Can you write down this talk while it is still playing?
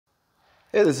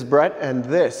Hey, this is Brett, and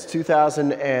this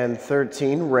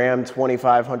 2013 Ram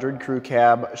 2500 Crew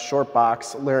Cab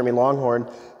Shortbox Laramie Longhorn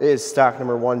is stock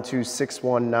number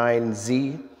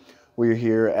 12619Z. We're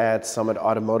here at Summit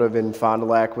Automotive in Fond du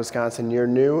Lac, Wisconsin, your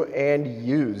new and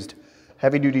used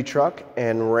heavy-duty truck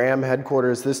and Ram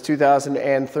headquarters. This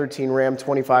 2013 Ram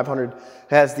 2500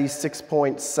 has the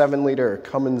 6.7-liter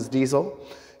Cummins diesel.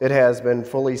 It has been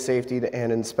fully safetied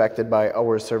and inspected by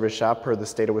our service shop per the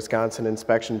state of Wisconsin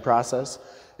inspection process.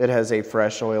 It has a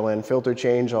fresh oil and filter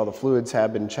change. All the fluids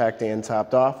have been checked and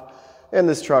topped off, and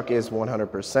this truck is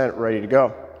 100% ready to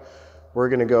go. We're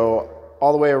going to go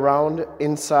all the way around,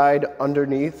 inside,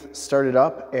 underneath, start it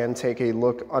up, and take a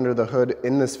look under the hood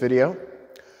in this video.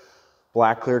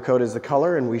 Black clear coat is the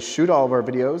color, and we shoot all of our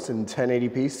videos in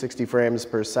 1080p, 60 frames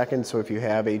per second, so if you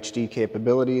have HD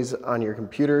capabilities on your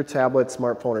computer, tablet,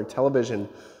 smartphone, or television,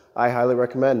 I highly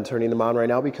recommend turning them on right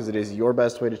now because it is your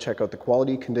best way to check out the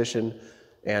quality, condition,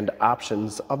 and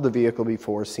options of the vehicle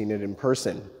before seeing it in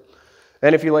person.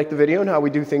 And if you like the video and how we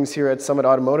do things here at Summit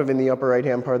Automotive, in the upper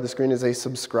right-hand part of the screen is a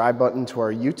subscribe button to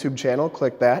our YouTube channel.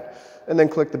 Click that, and then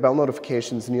click the bell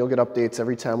notifications, and you'll get updates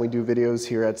every time we do videos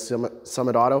here at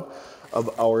Summit Auto of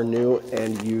our new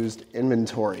and used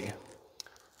inventory.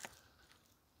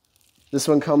 This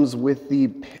one comes with the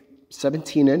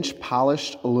 17-inch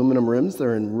polished aluminum rims.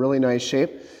 They're in really nice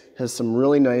shape. Has some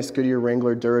really nice Goodyear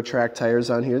Wrangler Duratrac tires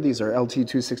on here. These are LT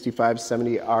 265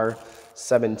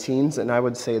 70R17s, and I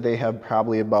would say they have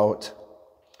probably about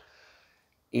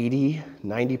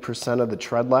 80–90% of the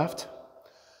tread left.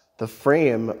 The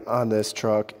frame on this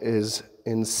truck is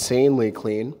insanely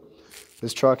clean.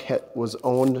 This truck was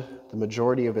owned the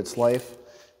majority of its life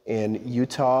in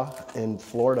Utah and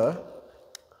Florida,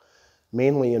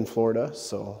 mainly in Florida,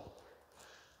 so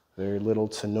very little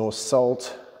to no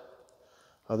salt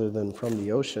other than from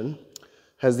the ocean.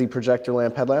 Has the projector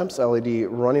lamp headlamps, LED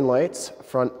running lights.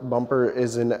 Front bumper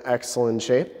is in excellent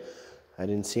shape. I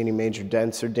didn't see any major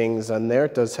dents or dings on there.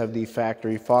 It does have the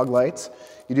factory fog lights.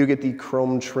 You do get the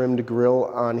chrome trimmed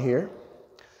grille on here.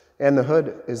 And the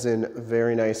hood is in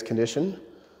very nice condition.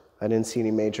 I didn't see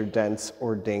any major dents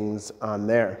or dings on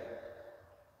there.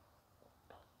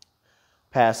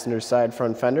 Passenger side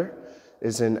front fender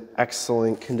is in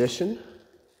excellent condition.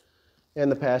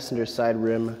 And the passenger side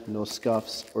rim, no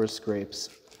scuffs or scrapes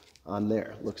on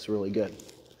there. Looks really good.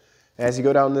 As you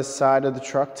go down this side of the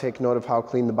truck, take note of how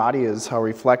clean the body is, how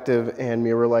reflective and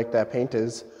mirror-like that paint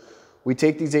is. We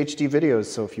take these HD videos,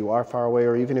 so if you are far away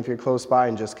or even if you're close by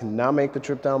and just cannot make the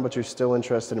trip down, but you're still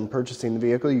interested in purchasing the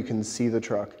vehicle, you can see the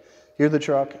truck, hear the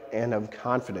truck, and have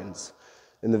confidence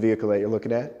in the vehicle that you're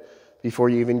looking at before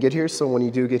you even get here. So when you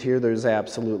do get here, there's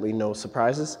absolutely no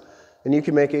surprises, and you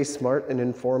can make a smart and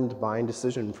informed buying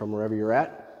decision from wherever you're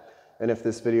at. And if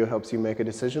this video helps you make a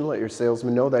decision, let your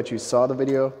salesman know that you saw the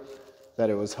video,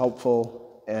 that it was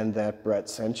helpful, and that Brett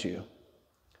sent you.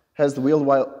 Has the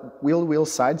wheel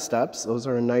side steps. Those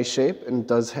are in nice shape, and it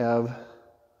does have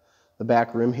the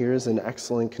back rim here is in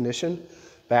excellent condition.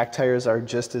 Back tires are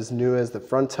just as new as the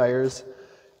front tires,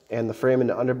 and the frame and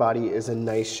the underbody is in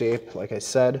nice shape. Like I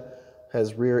said,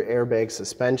 has rear airbag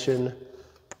suspension,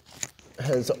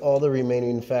 has all the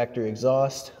remaining factory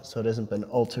exhaust, so it hasn't been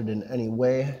altered in any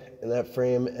way, and that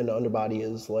frame and underbody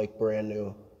is like brand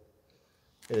new.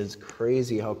 It is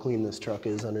crazy how clean this truck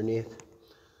is underneath.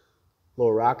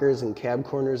 Lower rockers and cab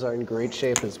corners are in great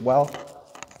shape as well.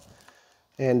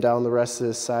 And down the rest of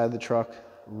this side of the truck,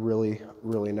 really,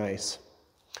 really nice.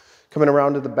 Coming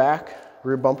around to the back,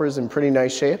 rear bumper is in pretty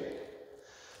nice shape.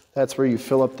 That's where you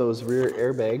fill up those rear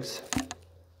airbags.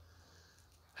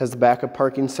 Has the backup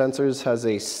parking sensors, has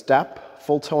a step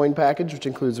full towing package, which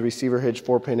includes a receiver hitch,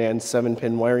 4-pin and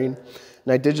 7-pin wiring.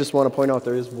 And I did just want to point out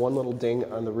there is one little ding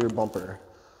on the rear bumper.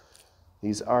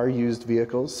 These are used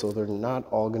vehicles, so they're not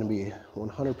all going to be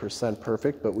 100%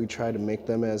 perfect, but we try to make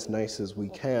them as nice as we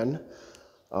can.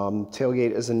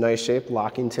 Tailgate is in nice shape,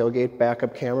 locking tailgate.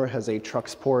 Backup camera has a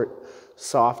Truxport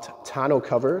soft tonneau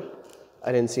cover.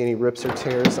 I didn't see any rips or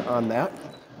tears on that.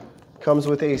 Comes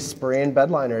with a spray and bed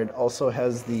liner. It also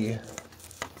has the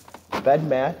bed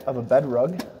mat of a bed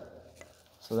rug,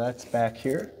 so that's back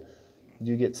here. You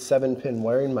do get 7-pin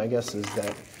wiring. My guess is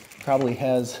that probably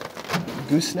has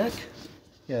gooseneck.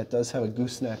 Yeah, it does have a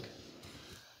gooseneck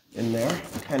in there.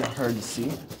 Kind of hard to see,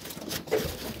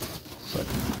 but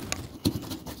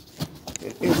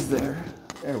it is there.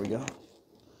 There we go.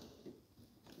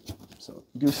 So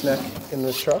gooseneck in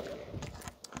this truck.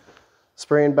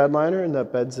 Spray and bed liner, and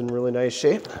that bed's in really nice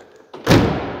shape.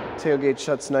 Tailgate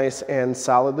shuts nice and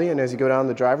solidly, and as you go down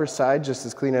the driver's side, just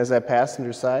as clean as that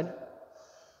passenger side.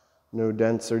 No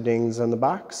dents or dings on the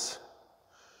box.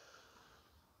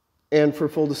 And for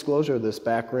full disclosure, this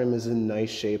back rim is in nice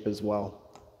shape as well.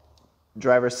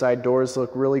 Driver's side doors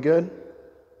look really good.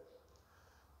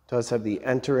 Does have the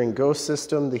enter and go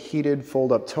system, the heated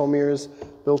fold-up tow mirrors,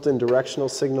 built-in directional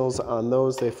signals on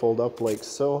those. They fold up like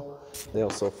so. They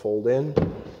also fold in.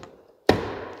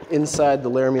 Inside, the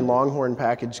Laramie Longhorn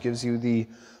package gives you the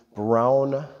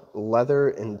brown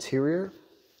leather interior.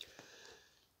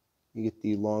 You get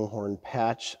the Longhorn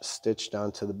patch stitched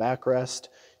onto the backrest.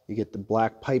 You get the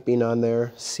black piping on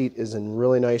there. Seat is in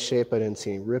really nice shape. I didn't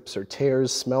see any rips or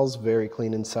tears. Smells very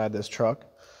clean inside this truck.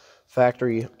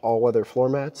 Factory all-weather floor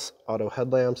mats, auto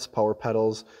headlamps, power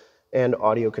pedals, and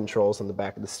audio controls on the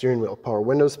back of the steering wheel. Power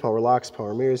windows, power locks,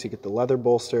 power mirrors. You get the leather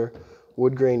bolster,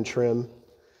 wood grain trim,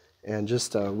 and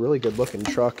just a really good looking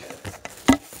truck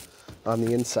on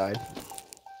the inside.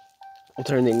 We'll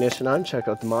turn the ignition on, check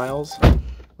out the miles,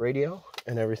 radio,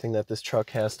 and everything that this truck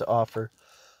has to offer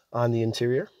on the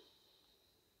interior.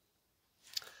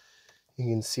 You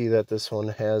can see that this one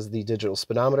has the digital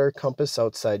speedometer, compass,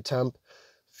 outside temp,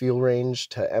 fuel range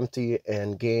to empty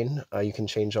and gain. You can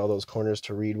change all those corners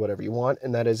to read whatever you want,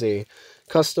 and that is a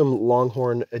custom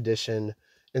Longhorn edition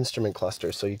instrument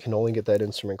cluster, so you can only get that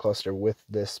instrument cluster with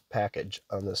this package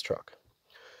on this truck.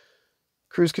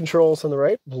 Cruise controls on the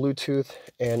right, Bluetooth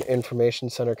and information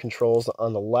center controls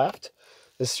on the left.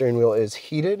 The steering wheel is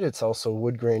heated. It's also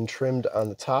wood grain trimmed on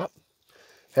the top.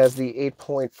 Has the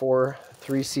 8.4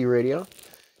 3C radio.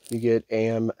 You get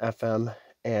AM, FM,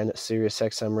 and Sirius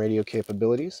XM radio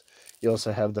capabilities. You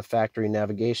also have the factory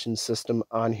navigation system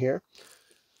on here.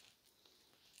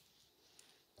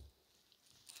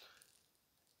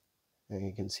 And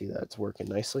you can see that it's working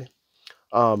nicely.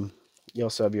 You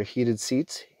also have your heated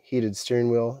seats, heated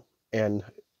steering wheel, and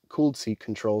cooled seat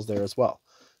controls there as well.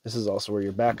 This is also where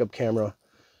your backup camera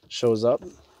shows up.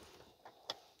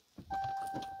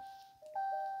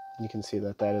 You can see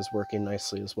that that is working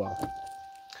nicely as well.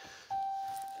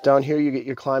 Down here you get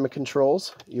your climate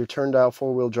controls, your turn dial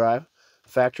 4-wheel drive,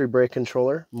 factory brake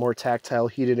controller, more tactile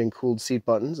heated and cooled seat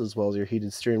buttons, as well as your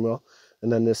heated steering wheel.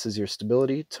 And then this is your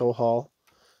stability, tow haul,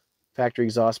 factory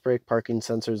exhaust brake, parking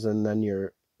sensors, and then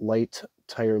your light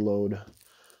tire load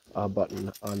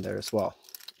button on there as well.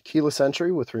 Keyless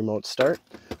entry with remote start,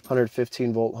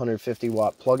 115 volt, 150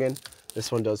 watt plug-in.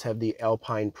 This one does have the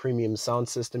Alpine premium sound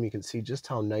system. You can see just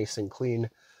how nice and clean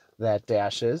that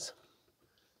dash is.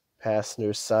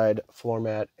 Passenger side floor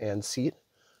mat and seat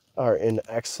are in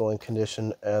excellent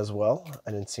condition as well.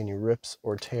 I didn't see any rips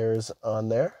or tears on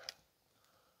there.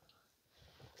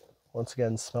 Once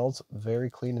again, smells very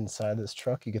clean inside this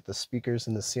truck. You get the speakers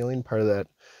in the ceiling, part of that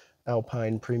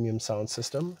Alpine premium sound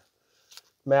system.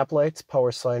 Map lights,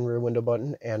 power slide rear window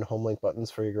button, and Homelink buttons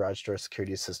for your garage door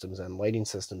security systems and lighting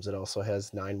systems. It also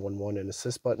has 911 and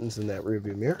assist buttons in that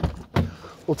rearview mirror.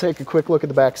 We'll take a quick look at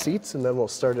the back seats and then we'll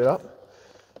start it up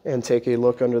and take a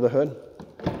look under the hood.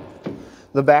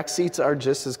 The back seats are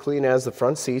just as clean as the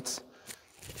front seats.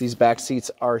 These back seats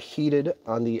are heated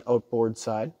on the outboard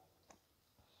side.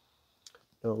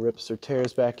 No rips or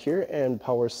tears back here, and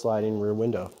power sliding rear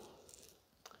window.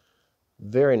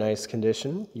 Very nice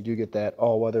condition. You do get that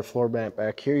all-weather floor mat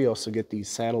back here. You also get these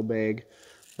saddlebag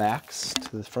backs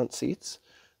to the front seats,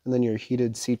 and then your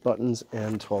heated seat buttons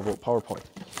and 12-volt power point.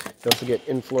 You also get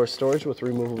in-floor storage with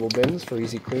removable bins for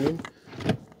easy cleaning.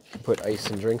 You can put ice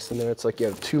and drinks in there. It's like you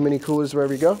have 2 mini coolers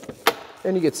wherever you go,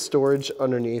 and you get storage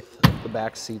underneath the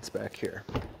back seats back here.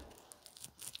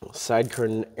 Side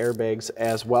curtain airbags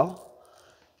as well.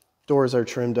 Doors are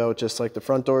trimmed out just like the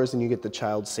front doors, and you get the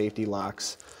child safety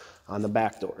locks on the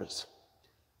back doors.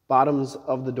 Bottoms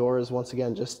of the doors, once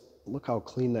again, just look how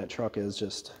clean that truck is.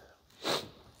 Just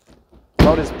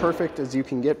about as perfect as you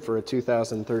can get for a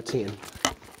 2013.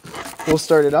 We'll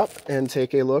start it up and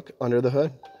take a look under the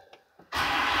hood.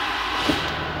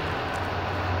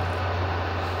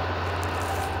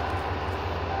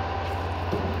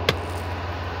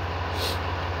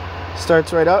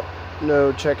 Starts right up.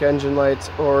 No check engine lights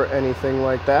or anything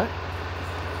like that.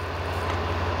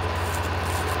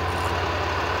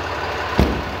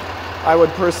 I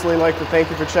would personally like to thank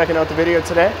you for checking out the video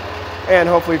today, and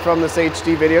hopefully from this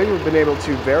HD video you've been able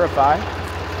to verify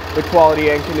the quality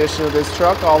and condition of this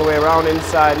truck all the way around,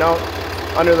 inside and out.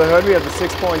 Under the hood we have the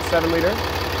 6.7 liter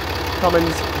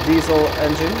Cummins diesel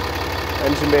engine.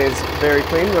 Engine bay is very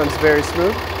clean, runs very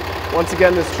smooth. Once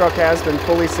again, this truck has been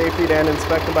fully safetied and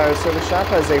inspected by our service shop,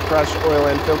 has a fresh oil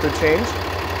and filter change.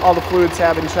 All the fluids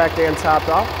have been checked and topped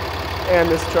off, and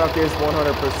this truck is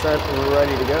 100%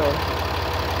 ready to go.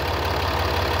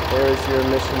 There's your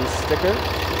emissions sticker.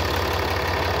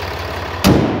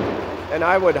 And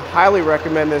I would highly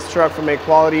recommend this truck from a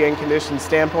quality and condition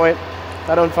standpoint.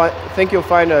 I don't think you'll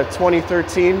find a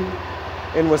 2013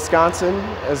 in Wisconsin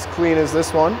as clean as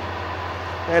this one.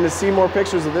 And to see more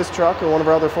pictures of this truck or one of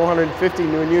our other 450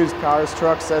 new and used cars,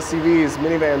 trucks, SUVs,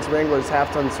 minivans, Wranglers,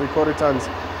 half tons, 3/4 tons,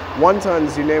 1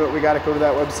 tons, you name it, we got to go to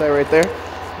that website right there,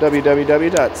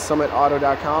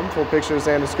 www.summitauto.com. Full pictures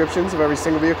and descriptions of every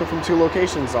single vehicle from 2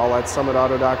 locations, all at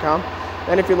summitauto.com.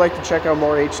 And if you'd like to check out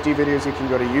more HD videos, you can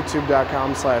go to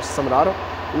youtube.com/summitauto.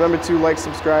 Remember to like,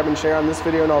 subscribe, and share on this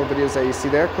video and all the videos that you see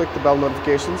there. Click the bell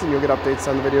notifications and you'll get updates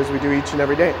on the videos we do each and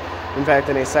every day. In fact,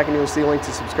 in a second you'll see a link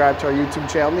to subscribe to our YouTube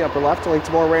channel in the upper left, a link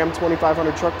to more Ram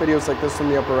 2500 truck videos like this in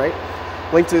the upper right,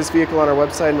 link to this vehicle on our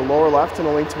website in the lower left, and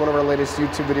a link to one of our latest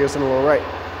YouTube videos in the lower right.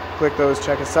 Click those,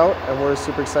 check us out, and we're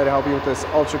super excited to help you with this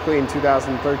ultra clean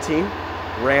 2013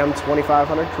 Ram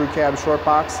 2500 Crew Cab Short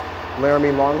Box,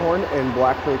 Laramie Longhorn, and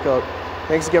Black Clearcoat.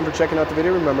 Thanks again for checking out the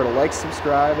video. Remember to like,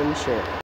 subscribe, and share.